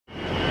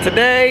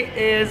Today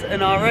is an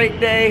R8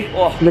 day.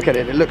 Oh, look at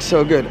it, it looks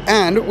so good.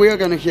 And we are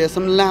going to hear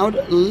some loud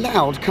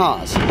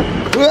cars.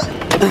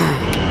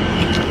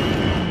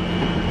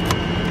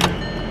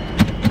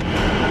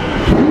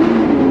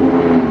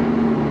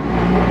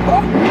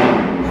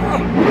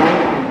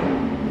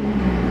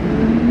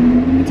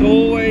 It's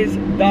always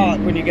dark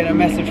when you get a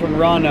message from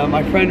Rana,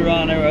 my friend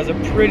Rana, who has a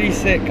pretty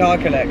sick car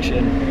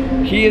collection.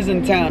 He is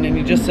in town and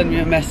he just sent me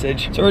a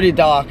message. It's already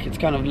dark, it's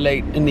kind of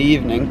late in the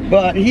evening,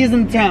 but he's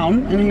in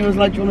town and he was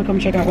like, do you want to come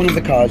check out one of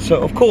the cars?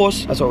 So of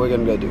course, that's what we're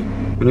gonna go do.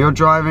 When you're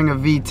driving a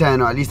V10,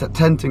 or at least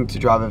attempting to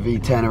drive a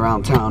V10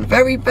 around town,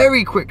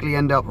 very quickly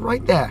end up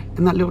right there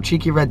in that little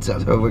cheeky red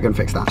zone. So we're gonna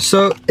fix that.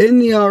 So in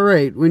the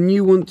R8, when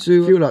you want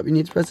to fuel up, you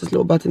need to press this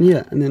little button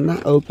here, and then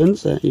that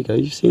opens. There you go,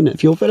 you've seen it.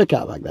 Fuel filler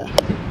cap back there.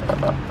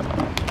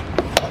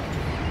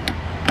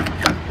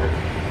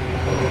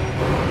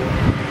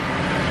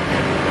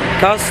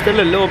 Car's still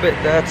a little bit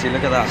dirty,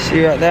 look at that.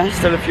 See right there?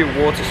 Still a few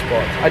water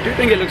spots. I do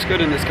think it looks good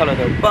in this color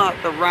though, but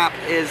the wrap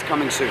is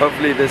coming soon.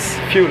 Hopefully this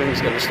fueling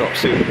is gonna stop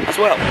soon as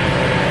well.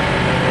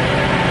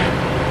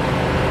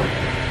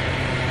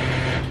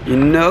 You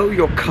know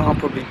your car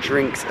probably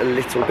drinks a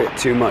little bit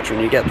too much when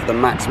you get to the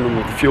maximum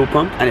of the fuel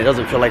pump and it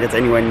doesn't feel like it's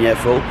anywhere near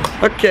full.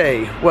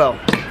 Okay, well,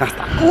 that's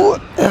that. Ooh.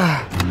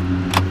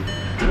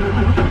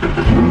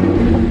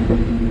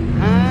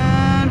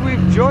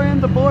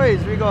 Joined the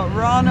boys. We got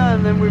Rana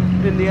and then we've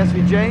in the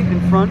SVJ in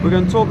front. We're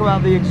going to talk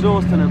about the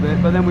exhaust in a bit,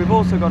 but then we've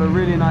also got a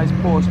really nice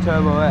Porsche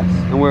Turbo S.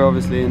 And we're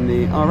obviously in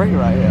the R8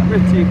 right here.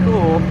 Pretty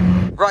cool.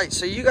 Right,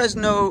 so you guys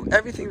know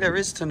everything there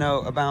is to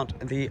know about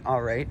the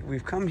R8.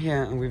 We've come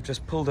here and we've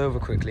just pulled over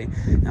quickly.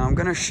 Now I'm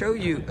going to show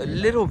you a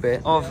little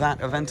bit of that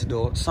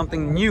Aventador.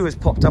 Something new has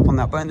popped up on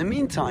that, but in the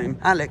meantime,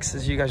 Alex,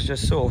 as you guys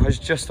just saw, has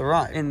just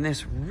arrived in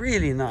this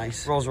really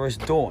nice Rolls-Royce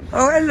Dawn.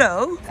 Oh,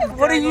 hello.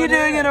 What are you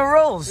doing in a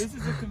Rolls? This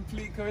is a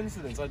complete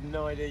coincidence. I had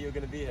no idea you were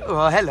going to be here.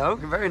 Well, hello.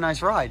 Very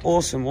nice ride.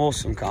 Awesome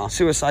car.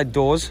 Suicide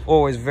doors,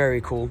 always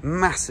very cool.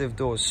 Massive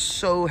doors,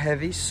 so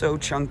heavy, so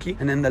chunky.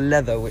 And then the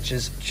leather, which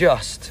is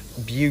just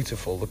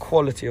beautiful. The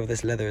quality of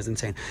this leather is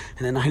insane.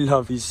 And then I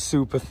love these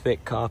super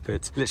thick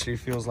carpets. Literally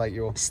feels like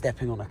you're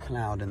stepping on a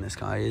cloud in this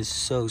car. It is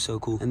so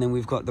cool. And then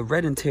we've got the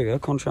red interior,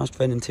 contrast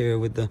red interior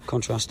with the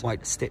contrast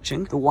white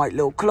stitching. The white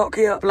little clock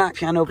here, black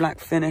piano, black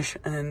finish,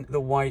 and then the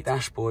white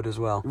dashboard as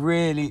well.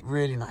 Really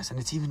nice. And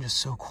it's even just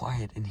so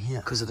quiet in here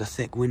because of the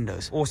thick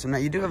windows. Awesome. Now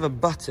you do have a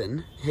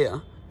button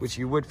here, which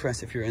you would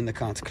press if you're in the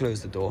car to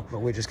close the door, but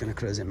we're just going to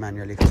close it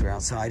manually because we're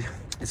outside.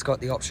 It's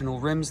got the optional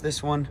rims,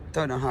 this one.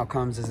 Don't know how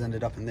Combs has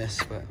ended up in this,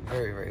 but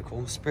very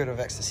cool. Spirit of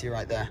Ecstasy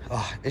right there.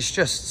 Oh, it's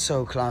just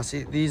so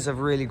classy. These have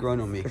really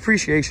grown on me.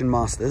 Appreciation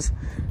Masters,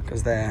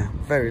 because they're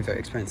very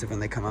expensive when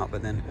they come out,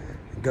 but then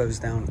goes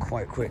down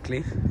quite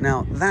quickly.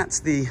 Now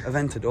that's the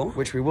Aventador,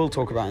 which we will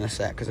talk about in a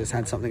sec because it's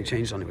had something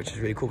changed on it, which is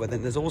really cool. But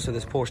then there's also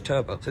this Porsche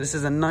Turbo. So this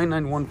is a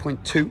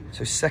 991.2,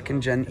 so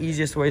second gen.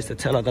 Easiest ways to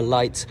tell are the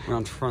lights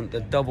around front,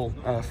 the double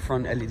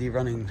front LED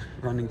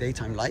running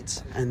daytime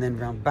lights, and then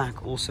round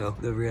back also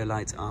the rear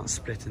lights are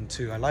split in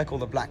two. I like all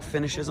the black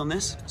finishes on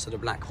this, so the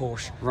black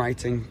Porsche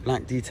writing,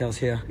 black details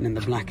here, and then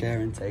the black air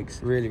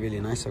intakes.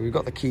 Really nice. So we've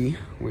got the key,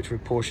 which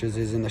with Porsches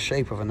is in the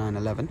shape of a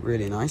 911.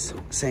 Really nice.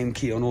 Same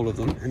key on all of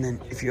them. And then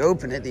if you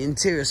open it, the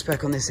interior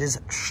spec on this is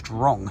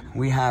strong.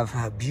 We have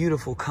a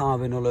beautiful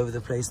carbon all over the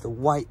place, the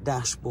white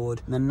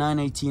dashboard, the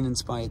 918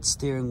 inspired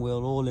steering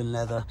wheel, all in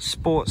leather,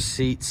 sports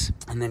seats,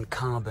 and then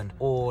carbon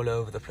all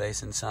over the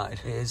place inside.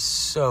 It is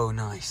so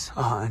nice.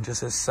 Oh, and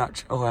just as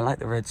such, oh, I like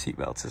the red seat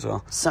belts as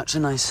well. Such a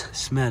nice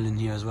smell in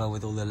here as well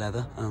with all the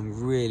leather.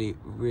 Really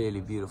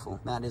beautiful.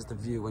 That is the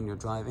view when you're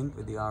driving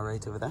with the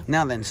R8 over there.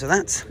 Now then, so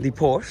that's the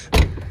Porsche,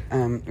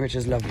 which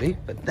is lovely.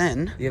 But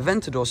then the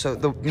Aventador, so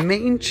the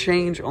main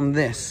change on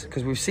this,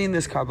 because we've seen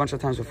this car a bunch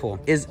of times before,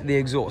 is the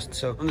exhaust.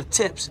 So on the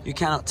tips, you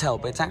cannot tell,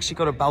 but it's actually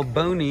got a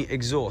Balboni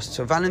exhaust.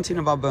 So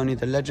Valentino Balboni,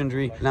 the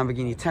legendary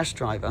Lamborghini test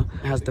driver,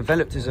 has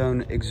developed his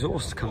own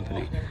exhaust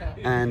company.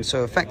 And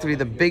so effectively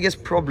the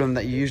biggest problem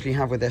that you usually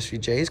have with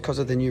SVJs, because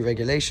of the new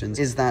regulations,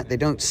 is that they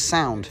don't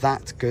sound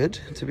that good,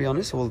 to be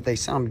honest. Well, they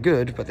sound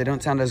good, but they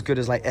don't sound as good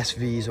as like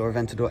SVs or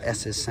Aventador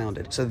S's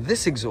sounded. So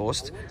this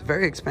exhaust,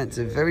 very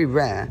expensive, very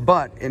rare,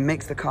 but it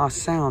makes the car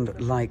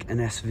sound like an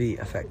SV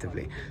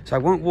effectively. So I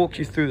won't walk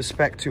you through the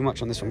spec too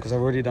much on this one because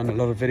I've already done a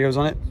lot of videos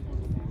on it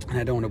and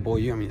I don't want to bore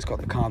you. I mean, it's got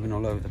the carbon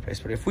all over the place,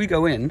 but if we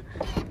go in,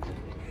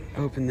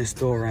 open this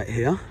door right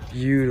here,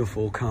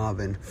 beautiful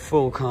carbon,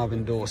 full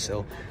carbon door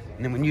sill.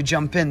 And then when you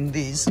jump in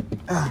these,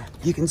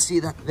 you can see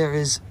that there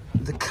is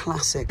the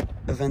classic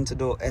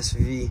Aventador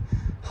SV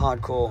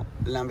hardcore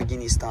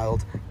Lamborghini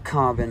styled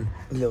carbon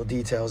little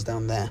details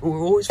down there. It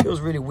always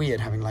feels really weird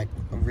having like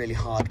a really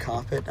hard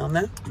carpet down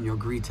there, and you're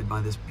greeted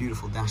by this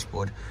beautiful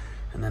dashboard,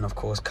 and then of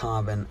course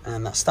carbon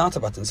and that starter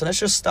button. So let's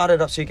just start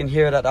it up so you can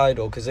hear it at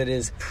idle, because it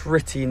is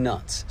pretty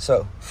nuts.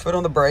 So foot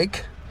on the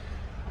brake,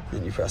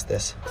 then you press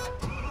this.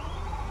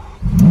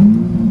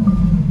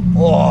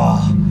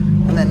 Oh,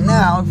 and then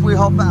now if we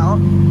hop out,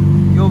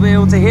 you'll be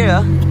able to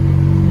hear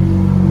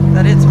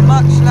that it's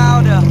much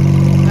louder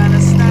than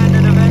a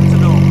standard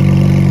Aventador.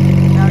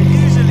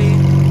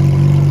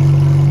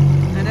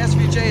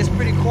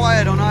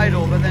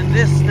 but then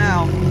this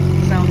now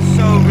sounds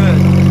so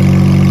good.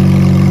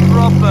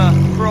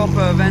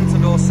 Proper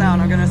Aventador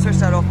sound. I'm going to switch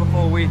that off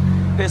before we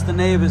piss the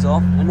neighbors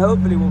off, and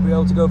hopefully we'll be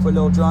able to go for a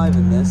little drive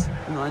in this.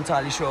 I'm not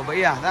entirely sure, but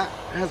yeah, that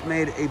has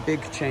made a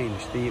big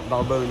change, the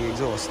Balboni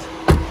exhaust.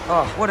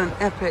 Oh, what an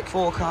epic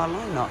 4-car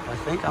lineup, I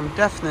think. I'm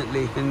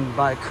definitely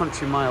by a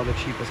country mile the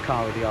cheapest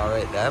car with the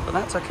R8 there, but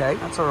that's okay.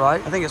 That's all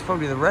right. I think it's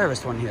probably the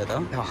rarest one here,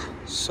 though. Oh,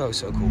 so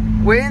cool.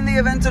 We're in the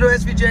Aventador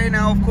SVJ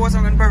now. Of course,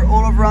 I'm going to put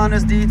all of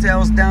Rana's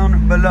details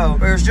down below.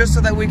 But it was just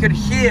so that we could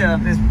hear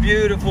this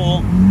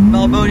beautiful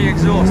Balboni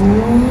exhaust.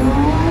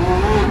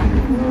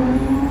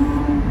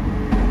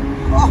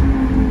 Oh!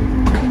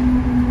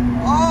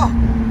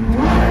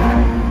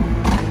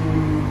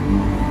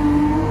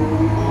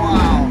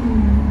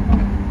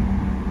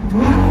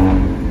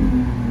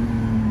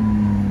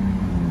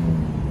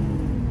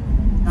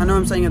 I know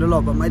I'm saying it a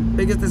lot, but my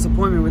biggest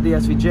disappointment with the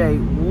SVJ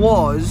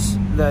was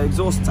the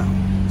exhaust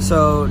sound.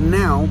 So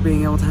now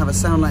being able to have a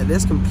sound like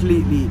this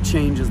completely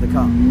changes the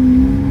car.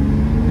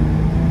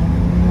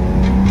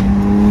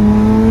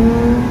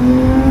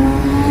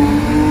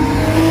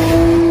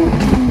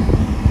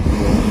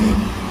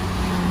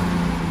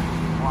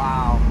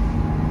 Wow.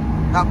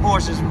 That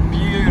Porsche is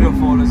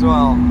beautiful as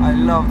well. I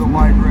love the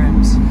wide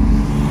rims.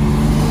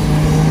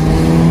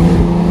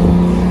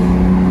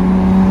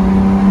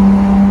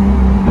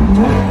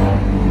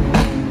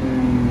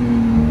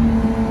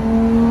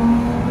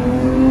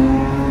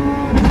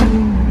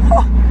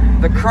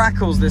 The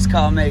crackles this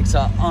car makes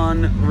are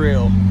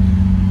unreal.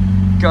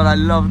 God, I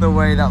love the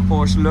way that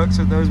Porsche looks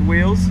with those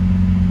wheels.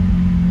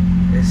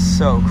 It's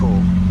so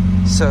cool.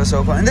 So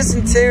cool. And this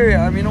interior,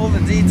 I mean, all the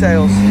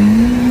details.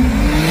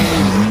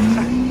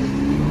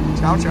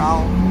 Ciao,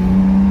 ciao.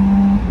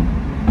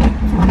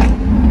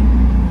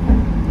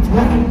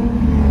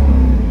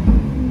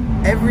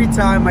 Every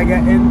time I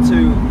get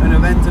into an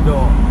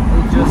Aventador,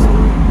 it just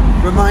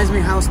reminds me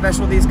how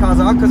special these cars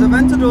are, because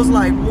Aventador's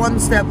like one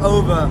step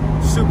over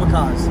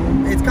supercars.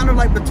 It's kind of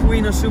like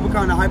between a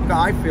supercar and a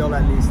hypercar, I feel,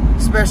 at least,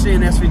 especially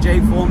in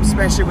SVJ form,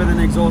 especially with an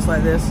exhaust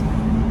like this.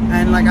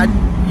 And like, I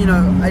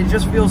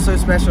just feel so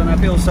special, and I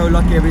feel so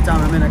lucky every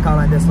time I'm in a car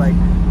like this. Like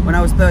when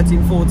I was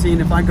 13,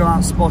 14, if I go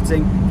out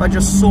spotting, if I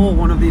just saw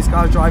one of these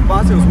cars drive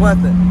past, it was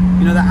worth it.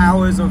 You know, the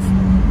hours of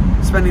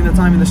spending the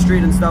time in the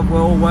street and stuff were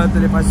all worth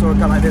it if I saw a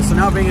car like this. So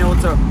now being able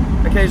to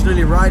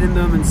occasionally ride in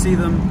them and see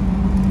them,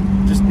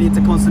 just need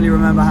to constantly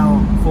remember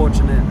how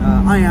fortunate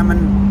I am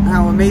and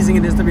how amazing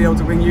it is to be able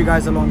to bring you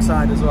guys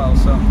alongside as well.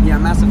 So yeah,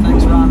 massive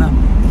thanks Rana,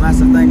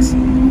 massive thanks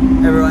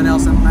everyone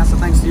else, and massive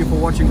thanks to you for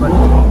watching. But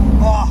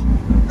oh,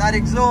 that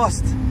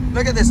exhaust,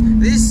 look at this.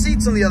 These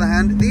seats, on the other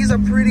hand, these are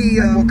pretty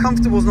well,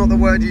 comfortable is not the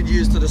word you'd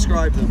use to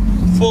describe them.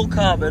 Full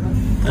carbon,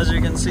 as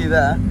you can see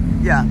there.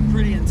 Yeah,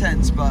 pretty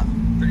intense, but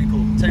pretty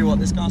cool. Tell you what,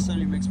 this car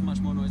certainly makes much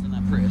more noise than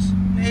that Prius.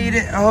 Made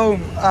it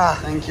home.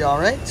 Thank you,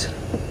 R8.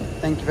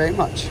 Thank you very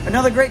much.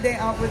 Another great day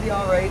out with the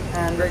R8,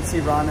 and great to see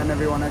Rana and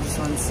everyone. I just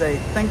want to say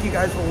thank you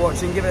guys for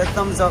watching. Give it a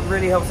thumbs up,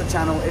 really helps the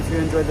channel if you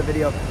enjoyed the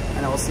video,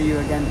 and I will see you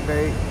again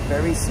very,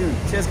 very soon.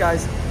 Cheers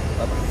guys.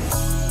 Bye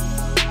bye.